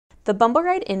The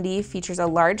Bumbleride Indie features a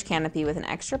large canopy with an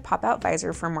extra pop-out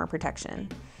visor for more protection.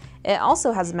 It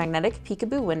also has a magnetic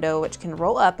peekaboo window which can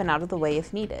roll up and out of the way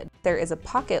if needed. There is a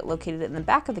pocket located in the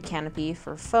back of the canopy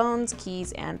for phones,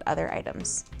 keys, and other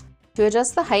items. To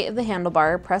adjust the height of the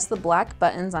handlebar, press the black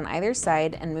buttons on either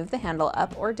side and move the handle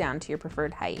up or down to your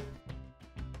preferred height.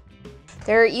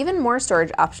 There are even more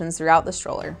storage options throughout the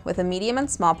stroller, with a medium and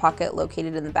small pocket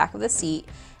located in the back of the seat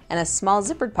and a small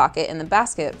zippered pocket in the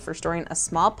basket for storing a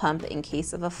small pump in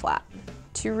case of a flap.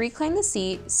 To recline the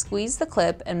seat, squeeze the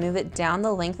clip and move it down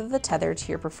the length of the tether to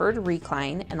your preferred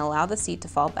recline and allow the seat to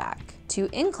fall back. To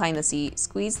incline the seat,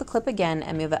 squeeze the clip again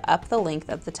and move it up the length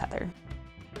of the tether.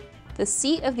 The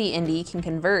seat of the Indie can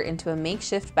convert into a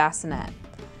makeshift bassinet.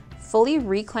 Fully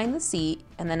recline the seat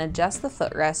and then adjust the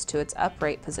footrest to its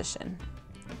upright position.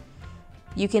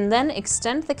 You can then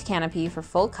extend the canopy for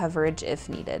full coverage if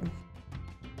needed.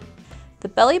 The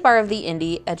belly bar of the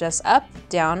Indie adjusts up,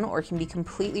 down, or can be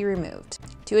completely removed.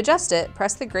 To adjust it,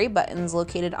 press the gray buttons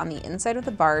located on the inside of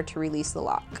the bar to release the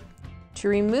lock. To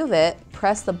remove it,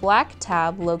 press the black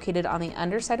tab located on the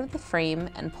underside of the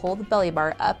frame and pull the belly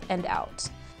bar up and out.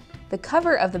 The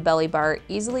cover of the belly bar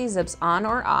easily zips on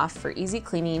or off for easy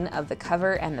cleaning of the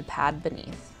cover and the pad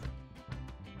beneath.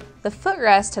 The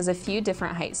footrest has a few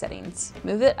different height settings.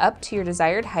 Move it up to your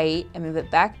desired height and move it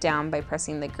back down by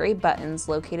pressing the gray buttons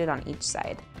located on each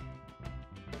side.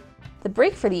 The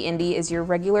brake for the Indie is your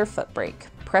regular foot brake.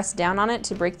 Press down on it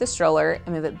to brake the stroller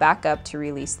and move it back up to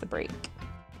release the brake.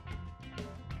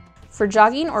 For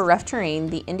jogging or rough terrain,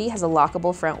 the Indie has a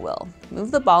lockable front wheel. Move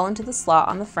the ball into the slot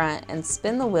on the front and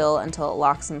spin the wheel until it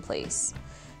locks in place.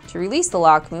 To release the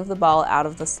lock, move the ball out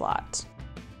of the slot.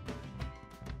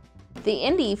 The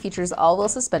Indie features all-wheel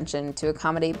suspension to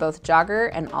accommodate both jogger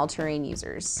and all-terrain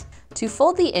users. To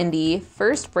fold the Indie,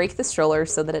 first brake the stroller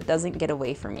so that it doesn't get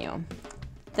away from you.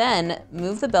 Then,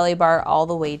 move the belly bar all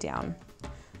the way down.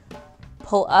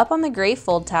 Pull up on the gray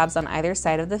fold tabs on either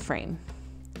side of the frame.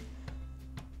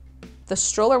 The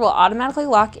stroller will automatically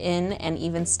lock in and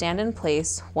even stand in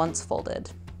place once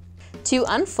folded. To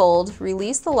unfold,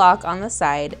 release the lock on the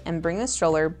side and bring the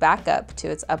stroller back up to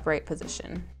its upright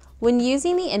position. When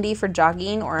using the Indie for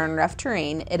jogging or on rough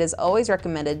terrain, it is always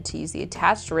recommended to use the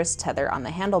attached wrist tether on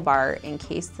the handlebar in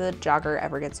case the jogger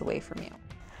ever gets away from you.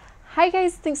 Hi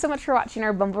guys, thanks so much for watching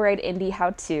our Bumbleride Indie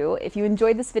how-to. If you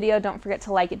enjoyed this video, don't forget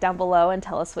to like it down below and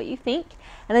tell us what you think.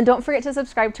 And then don't forget to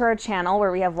subscribe to our channel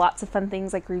where we have lots of fun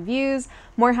things like reviews,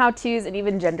 more how-tos, and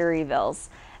even gender reveals.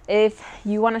 If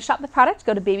you want to shop the product,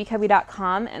 go to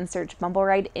babycubby.com and search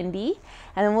Bumbleride Indie,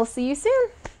 and then we'll see you soon.